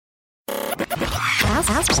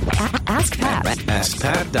Ask Pat.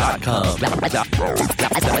 AskPat.com.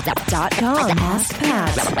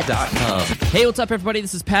 Hey, what's up, everybody?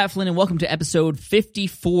 This is Pat Flynn, and welcome to episode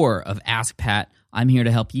 54 of Ask Pat. I'm here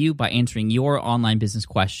to help you by answering your online business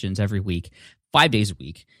questions every week, 5 days a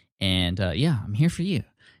week. And I'm here for you.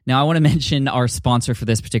 Now, I want to mention our sponsor for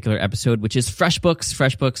this particular episode, which is FreshBooks.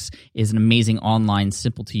 FreshBooks is an amazing online,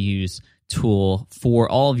 simple-to-use tool for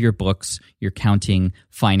all of your books, your accounting,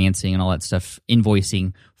 financing, and all that stuff,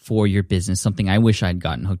 invoicing for your business, something I wish I'd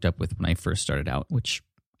gotten hooked up with when I first started out, which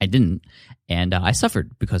I didn't, and I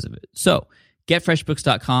suffered because of it. So,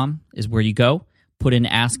 getfreshbooks.com is where you go. Put in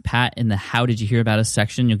Ask Pat in the How Did You Hear About Us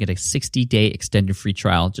section. You'll get a 60-day extended free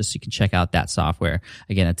trial just so you can check out that software.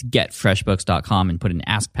 Again, it's getfreshbooks.com and put in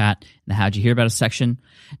Ask Pat in the How Did You Hear About Us section.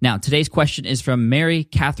 Now, today's question is from Mary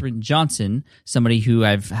Catherine Johnson, somebody who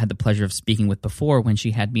I've had the pleasure of speaking with before when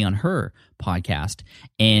she had me on her podcast.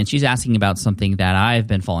 And she's asking about something that I've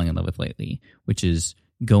been falling in love with lately, which is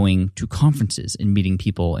going to conferences and meeting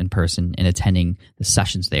people in person and attending the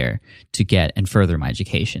sessions there to get and further my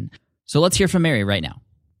education. So let's hear from Mary right now.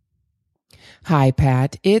 Hi,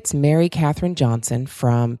 Pat. It's Mary Catherine Johnson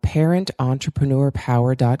from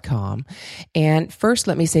ParentEntrepreneurPower.com. And first,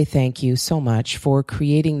 let me say thank you so much for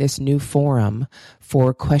creating this new forum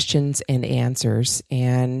for questions and answers.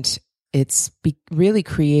 And it's really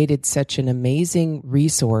created such an amazing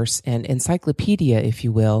resource and encyclopedia, if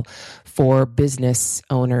you will, for business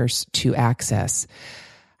owners to access.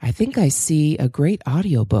 I think I see a great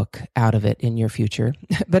audiobook out of it in your future.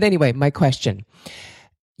 But anyway, my question.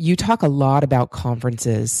 You talk a lot about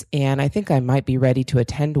conferences, and I think I might be ready to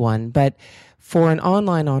attend one. But for an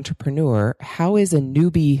online entrepreneur, how is a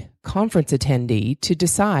newbie conference attendee to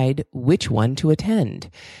decide which one to attend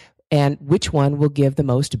and which one will give the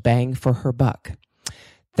most bang for her buck?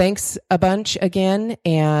 Thanks a bunch again,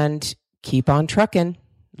 and keep on trucking.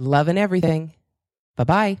 Loving everything.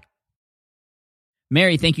 Bye-bye.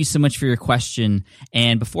 Mary, thank you so much for your question.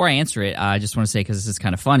 And before I answer it, I just want to say, because this is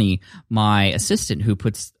kind of funny, my assistant who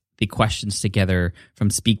puts the questions together from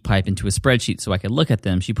SpeakPipe into a spreadsheet so I could look at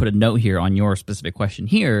them, she put a note here on your specific question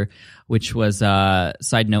here, which was,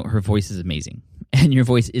 side note, her voice is amazing. And your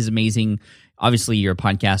voice is amazing. Obviously, you're a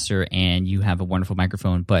podcaster and you have a wonderful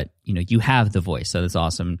microphone, but you have the voice, so that's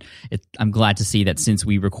awesome. I'm glad to see that since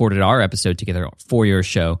we recorded our episode together for your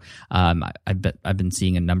show, I've been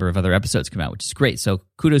seeing a number of other episodes come out, which is great. So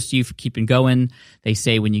kudos to you for keeping going. They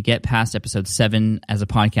say when you get past episode 7 as a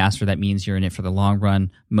podcaster, that means you're in it for the long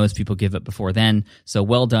run. Most people give up before then. So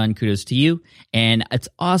well done. Kudos to you. And it's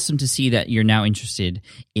awesome to see that you're now interested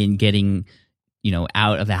in getting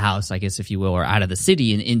out of the house, I guess, if you will, or out of the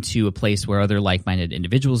city and into a place where other like-minded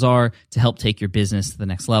individuals are to help take your business to the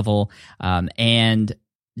next level. And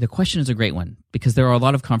the question is a great one because there are a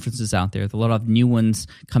lot of conferences out there, a lot of new ones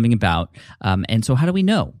coming about. And so how do we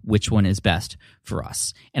know which one is best for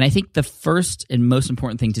us? And I think the first and most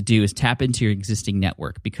important thing to do is tap into your existing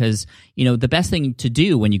network because, the best thing to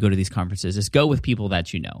do when you go to these conferences is go with people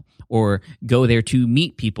that you know or go there to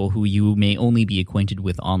meet people who you may only be acquainted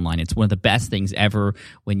with online. It's one of the best things ever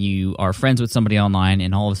when you are friends with somebody online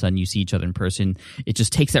and all of a sudden you see each other in person. It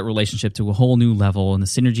just takes that relationship to a whole new level, and the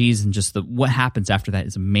synergies and just what happens after that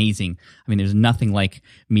is amazing. I mean, there's nothing like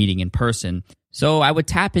meeting in person. So I would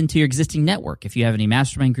tap into your existing network. If you have any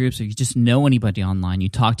mastermind groups or you just know anybody online, you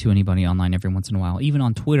talk to anybody online every once in a while, even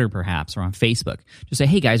on Twitter perhaps or on Facebook. Just say,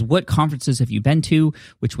 hey guys, what conferences have you been to?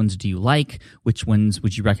 Which ones do you like? Which ones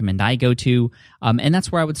would you recommend I go to? And that's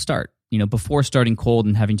where I would start. Before starting cold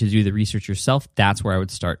and having to do the research yourself, that's where I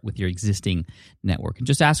would start with your existing network and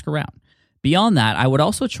just ask around. Beyond that, I would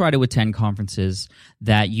also try to attend conferences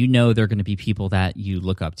that they're going to be people that you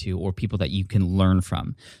look up to or people that you can learn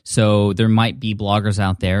from. So there might be bloggers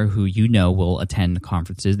out there who will attend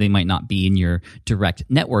conferences. They might not be in your direct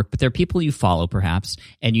network, but they're people you follow perhaps,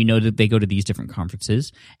 and that they go to these different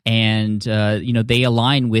conferences and they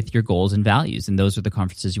align with your goals and values, and those are the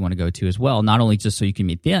conferences you want to go to as well, not only just so you can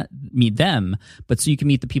meet them, but so you can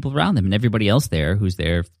meet the people around them and everybody else there who's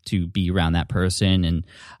there to be around that person. And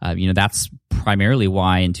that's primarily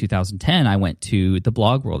why in 2010 I went to the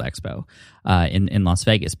Blog World Expo in Las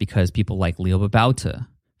Vegas, because people like Leo Babauta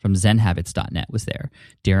from ZenHabits.net was there.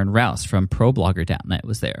 Darren Rouse from ProBlogger.net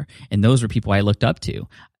was there. And those were people I looked up to.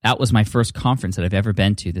 That was my first conference that I've ever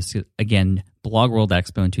been to. This, again, Blog World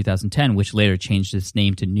Expo in 2010, which later changed its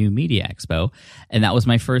name to New Media Expo. And that was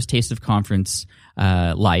my first taste of conference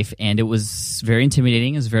life. And it was very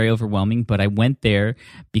intimidating. It was very overwhelming. But I went there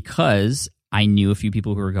because I knew a few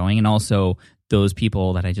people who were going, and also those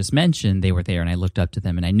people that I just mentioned, they were there and I looked up to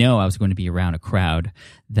them, and I know I was going to be around a crowd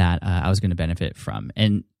that I was going to benefit from.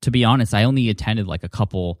 And to be honest, I only attended like a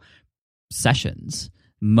couple sessions.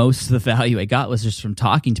 Most of the value I got was just from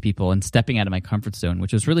talking to people and stepping out of my comfort zone,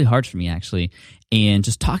 which was really hard for me actually, and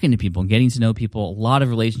just talking to people and getting to know people. A lot of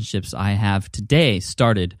relationships I have today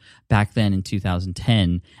started back then in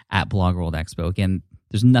 2010 at Blog World Expo. Again,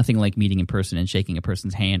 there's nothing like meeting in person and shaking a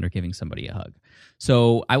person's hand or giving somebody a hug.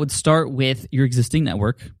 So I would start with your existing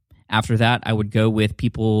network. After that, I would go with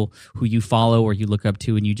people who you follow or you look up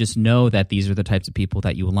to, and you just know that these are the types of people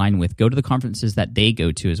that you align with. Go to the conferences that they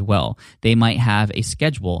go to as well. They might have a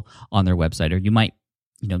schedule on their website, or you might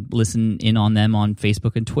listen in on them on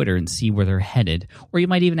Facebook and Twitter and see where they're headed. Or you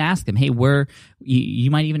might even ask them, hey,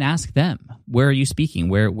 you might even ask them, where are you speaking?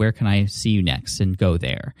 Where can I see you next? And go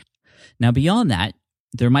there. Now, beyond that,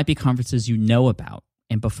 there might be conferences you know about.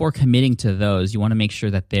 And before committing to those, you want to make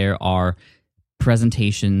sure that there are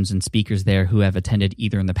presentations and speakers there who have attended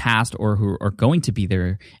either in the past or who are going to be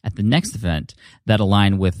there at the next event that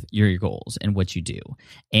align with your goals and what you do.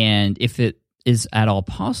 And if it is at all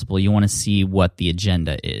possible, you want to see what the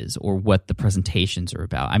agenda is or what the presentations are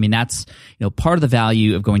about. I mean, that's, part of the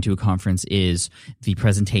value of going to a conference is the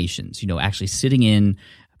presentations, actually sitting in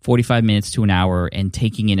 45 minutes to an hour and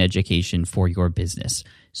taking in education for your business.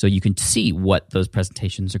 So you can see what those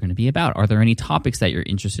presentations are going to be about. Are there any topics that you're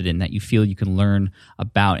interested in that you feel you can learn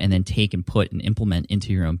about and then take and put and implement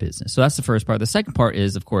into your own business? So that's the first part. The second part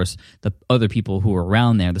is, of course, the other people who are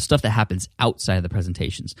around there, the stuff that happens outside of the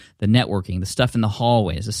presentations, the networking, the stuff in the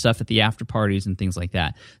hallways, the stuff at the after parties and things like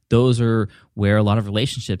that. Those are where a lot of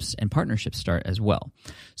relationships and partnerships start as well.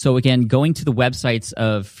 So again, going to the websites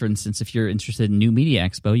of, for instance, if you're interested in New Media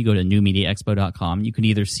Expo, you go to newmediaexpo.com. You can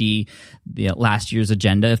either see the last year's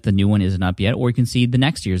agenda if the new one isn't up yet, or you can see the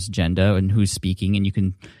next year's agenda and who's speaking, and you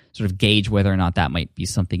can sort of gauge whether or not that might be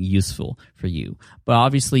something useful for you. But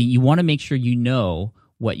obviously, you want to make sure you know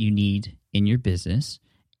what you need in your business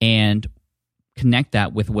and connect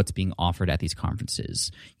that with what's being offered at these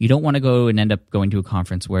conferences. You don't want to go and end up going to a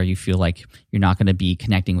conference where you feel like you're not going to be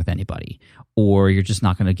connecting with anybody, or you're just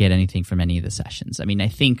not going to get anything from any of the sessions. I mean, I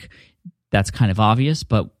think that's kind of obvious,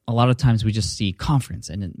 but a lot of times we just see conference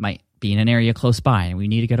and it might be in an area close by and we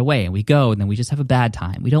need to get away, and we go and then we just have a bad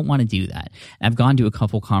time. We don't want to do that. And I've gone to a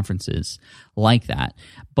couple conferences like that,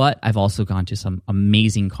 but I've also gone to some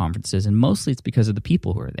amazing conferences, and mostly it's because of the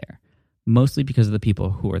people who are there. Mostly because of the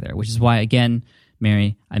people who are there, which is why, again,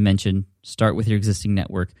 Mary, I mentioned start with your existing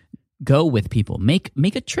network. Go with people. Make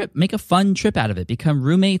a trip. Make a fun trip out of it. Become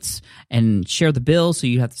roommates and share the bill so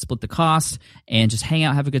you have to split the cost, and just hang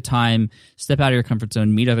out, have a good time, step out of your comfort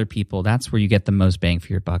zone, meet other people. That's where you get the most bang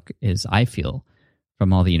for your buck, is I feel,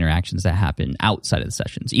 from all the interactions that happen outside of the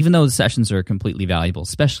sessions. Even though the sessions are completely valuable,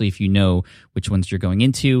 especially if you know which ones you're going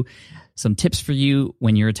into. Some tips for you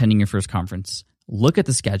when you're attending your first conference. Look at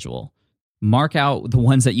the schedule. Mark out the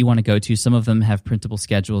ones that you want to go to. Some of them have printable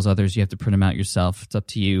schedules. Others, you have to print them out yourself. It's up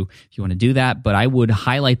to you if you want to do that. But I would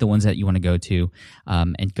highlight the ones that you want to go to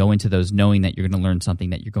and go into those knowing that you're going to learn something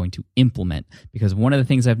that you're going to implement. Because one of the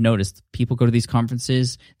things I've noticed, people go to these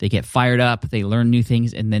conferences, they get fired up, they learn new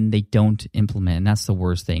things, and then they don't implement. And that's the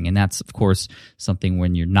worst thing. And that's, of course, something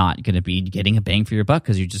when you're not going to be getting a bang for your buck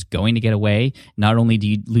because you're just going to get away. Not only do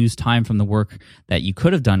you lose time from the work that you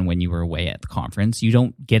could have done when you were away at the conference, you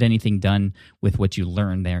don't get anything done with what you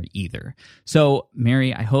learned there either. So,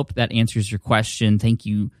 Mary, I hope that answers your question. Thank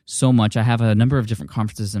you so much. I have a number of different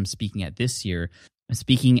conferences I'm speaking at this year. I'm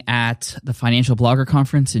speaking at the Financial Blogger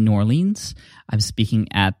Conference in New Orleans. I'm speaking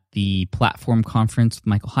at the Platform Conference with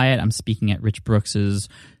Michael Hyatt. I'm speaking at Rich Brooks's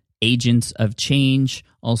Agents of Change,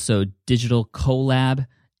 also Digital Collab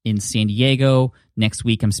in San Diego. Next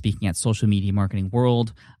week, I'm speaking at Social Media Marketing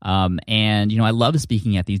World. And, I love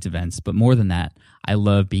speaking at these events, but more than that, I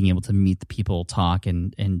love being able to meet the people, talk,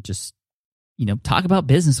 and just, talk about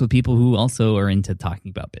business with people who also are into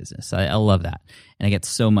talking about business. I love that. And I get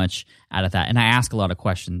so much out of that. And I ask a lot of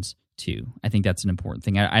questions too. I think that's an important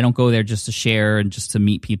thing. I don't go there just to share and just to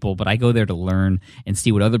meet people, but I go there to learn and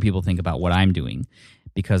see what other people think about what I'm doing,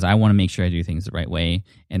 because I want to make sure I do things the right way.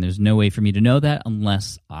 And there's no way for me to know that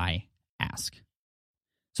unless I ask.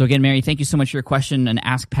 So again, Mary, thank you so much for your question. An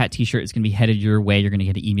Ask Pat t-shirt is going to be headed your way. You're going to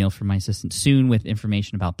get an email from my assistant soon with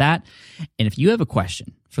information about that. And if you have a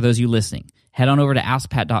question, for those of you listening, head on over to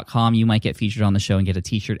askpat.com. You might get featured on the show and get a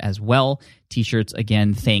t-shirt as well. T-shirts,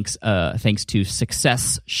 again, thanks to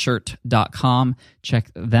successshirt.com.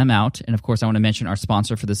 Check them out. And of course, I want to mention our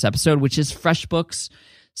sponsor for this episode, which is FreshBooks.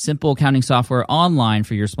 Simple accounting software online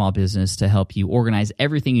for your small business to help you organize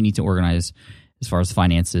everything you need to organize as far as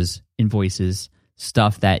finances, invoices,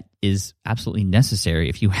 stuff that is absolutely necessary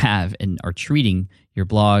if you have and are treating your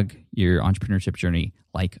blog, your entrepreneurship journey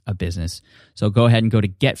like a business. So go ahead and go to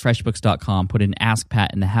getfreshbooks.com, put in Ask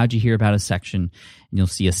Pat in the How'd You Hear About Us section, and you'll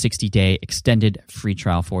see a 60-day extended free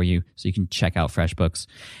trial for you so you can check out FreshBooks.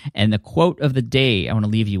 And the quote of the day I want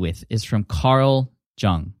to leave you with is from Carl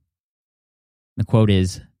Jung. The quote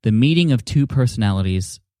is, "The meeting of two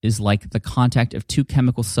personalities is like the contact of two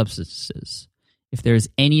chemical substances. If there is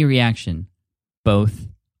any reaction, both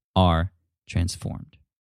are transformed."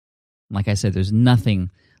 Like I said, there's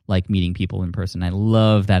nothing like meeting people in person. I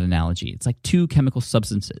love that analogy. It's like two chemical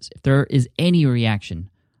substances. If there is any reaction,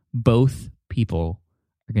 both people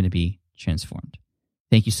are going to be transformed.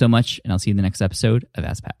 Thank you so much, and I'll see you in the next episode of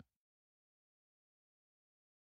Ask Pat.